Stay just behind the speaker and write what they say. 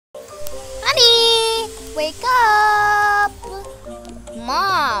wake up!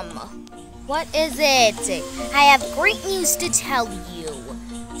 Mom, what is it? I have great news to tell you.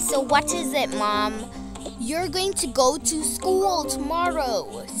 So what is it, Mom? You're going to go to school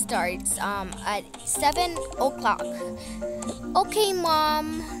tomorrow. Starts at 7 o'clock. Okay,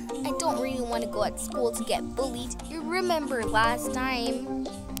 Mom. I don't really want to go at school to get bullied. You remember last time?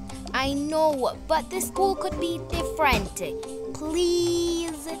 I know, but the school could be different.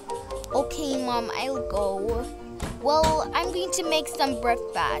 Please. Okay, Mom, I'll go. Well, I'm going to make some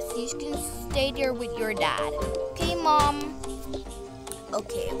breakfast. You can stay there with your dad. Okay, Mom?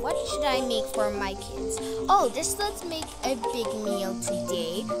 Okay, what should I make for my kids? Oh, just let's make a big meal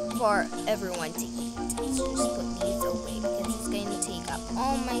today for everyone to eat. Let's just put these away because it's going to take up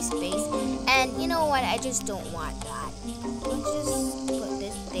all my space. And you know what? I just don't want that. Let's just put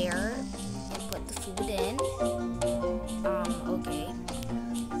this there and put the food in. Okay.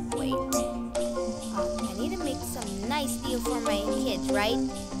 Wait. I need to make some nice meal for my kids, right?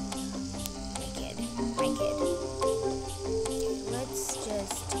 My kid. Let's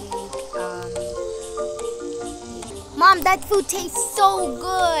just take, Mom, that food tastes so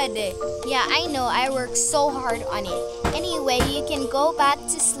good. Yeah, I know. I worked so hard on it. Anyway, you can go back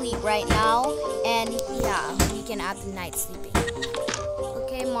to sleep right now. And yeah, we can have the night sleeping.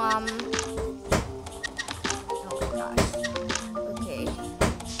 Okay, Mom. Oh my gosh. Okay.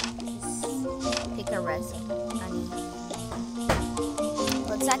 Just take a rest, honey.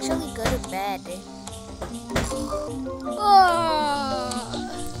 Let's actually go to bed.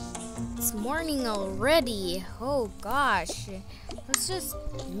 It's morning already. Oh gosh. Let's just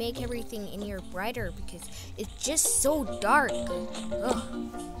make everything in here brighter because it's just so dark. Ugh.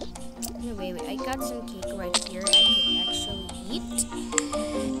 Anyway, I got some cake right here I could actually eat.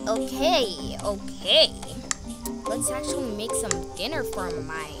 Okay. Let's actually make some dinner for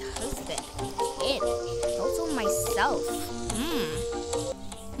my husband and kid. Also myself.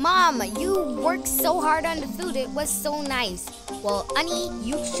 Mom, you worked so hard on the food. It was so nice. Well, honey,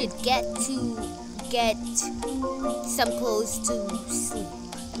 you should get some clothes to sleep.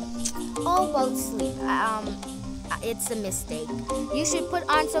 All about sleep. It's a mistake. You should put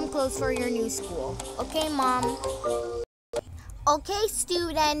on some clothes for your new school. Okay, Mom? Okay,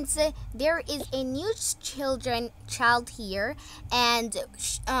 students, there is a new child here, and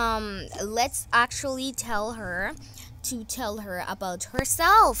let's actually tell her about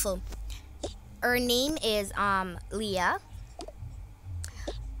herself. Her name is Leah.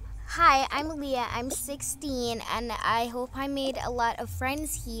 Hi, I'm Leah. I'm 16 and I hope I made a lot of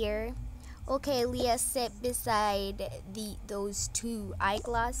friends here. Okay, Leah, sit beside those two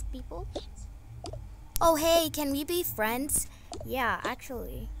eyeglass people. Oh, hey, can we be friends? Yeah,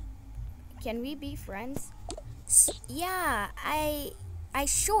 actually. Can we be friends? Yeah, I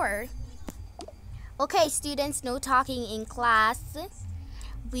sure. Okay, students, no talking in class.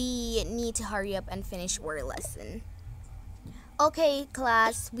 We need to hurry up and finish our lesson. Okay,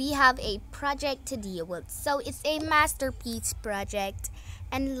 class, we have a project to deal with. So it's a masterpiece project,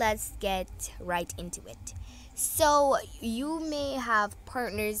 and let's get right into it. So you may have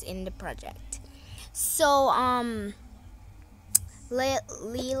partners in the project. So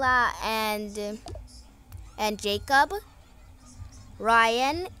Leila and Jacob,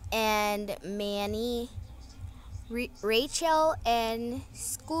 Ryan and Manny, Rachel and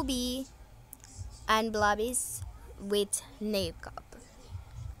Scooby, and Blobbies with Jacob.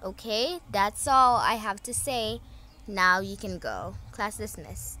 Okay, that's all I have to say. Now you can go. Class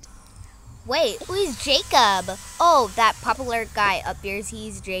dismissed. Wait, who is Jacob? Oh, that popular guy up there,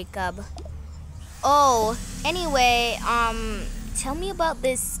 he's Jacob. Oh, anyway, tell me about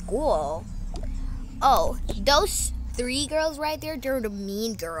this school. Oh, those three girls right there, they're the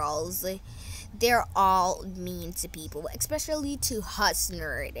mean girls. They're all mean to people, especially to us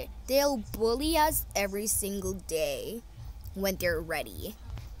nerd. They'll bully us every single day when they're ready.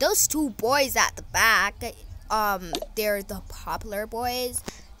 Those two boys at the back, they're the popular boys.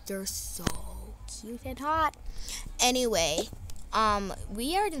 They're so cute and hot. Anyway,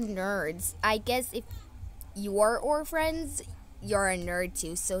 we are the nerds. I guess if you're our friends, you're a nerd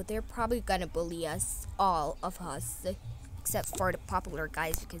too, so they're probably gonna bully us, all of us, except for the popular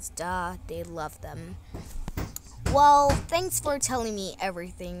guys because duh, they love them. Well, thanks for telling me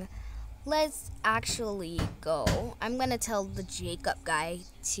everything. Let's actually go. I'm gonna tell the Jacob guy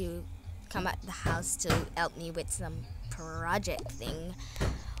to come at the house to help me with some project thing.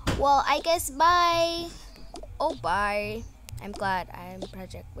 Well, I guess bye. Oh, bye. I'm glad I'm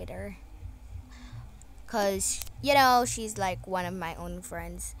project with her. Cause, you know, she's like one of my own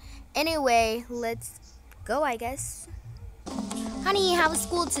friends. Anyway, let's go, I guess. Honey, how was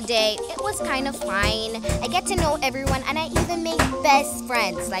school today? It was kind of fine. I get to know everyone and I even make best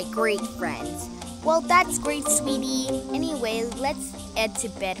friends, like great friends. Well, that's great, sweetie. Anyway, let's head to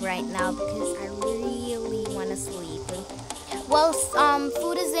bed right now because I really want to sleep. Well,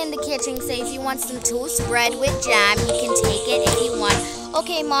 food is in the kitchen, so if you want some toast bread with jam, you can take it if you want.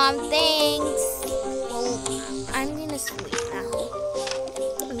 Okay, Mom, thanks. Well, I'm gonna sleep now.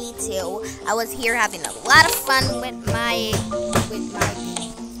 Me too. I was here having a lot of fun with my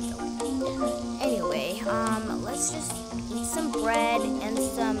Anyway, let's just eat some bread and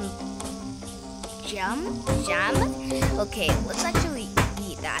some jam. Okay, let's actually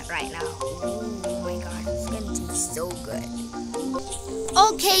eat that right now. Oh my god, it's gonna taste so good.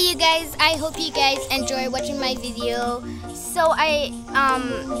 Okay, you guys, I hope you guys enjoy watching my video. So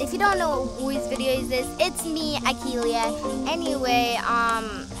if you don't know whose video is this, it's me, Akilia. Anyway,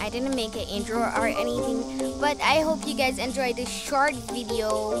 I didn't make an intro or anything, but I hope you guys enjoyed this short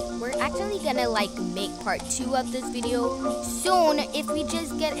video. We're actually gonna make part 2 of this video soon if we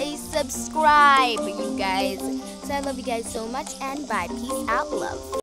just get a subscribe, you guys. So I love you guys so much, and bye. Peace out, love.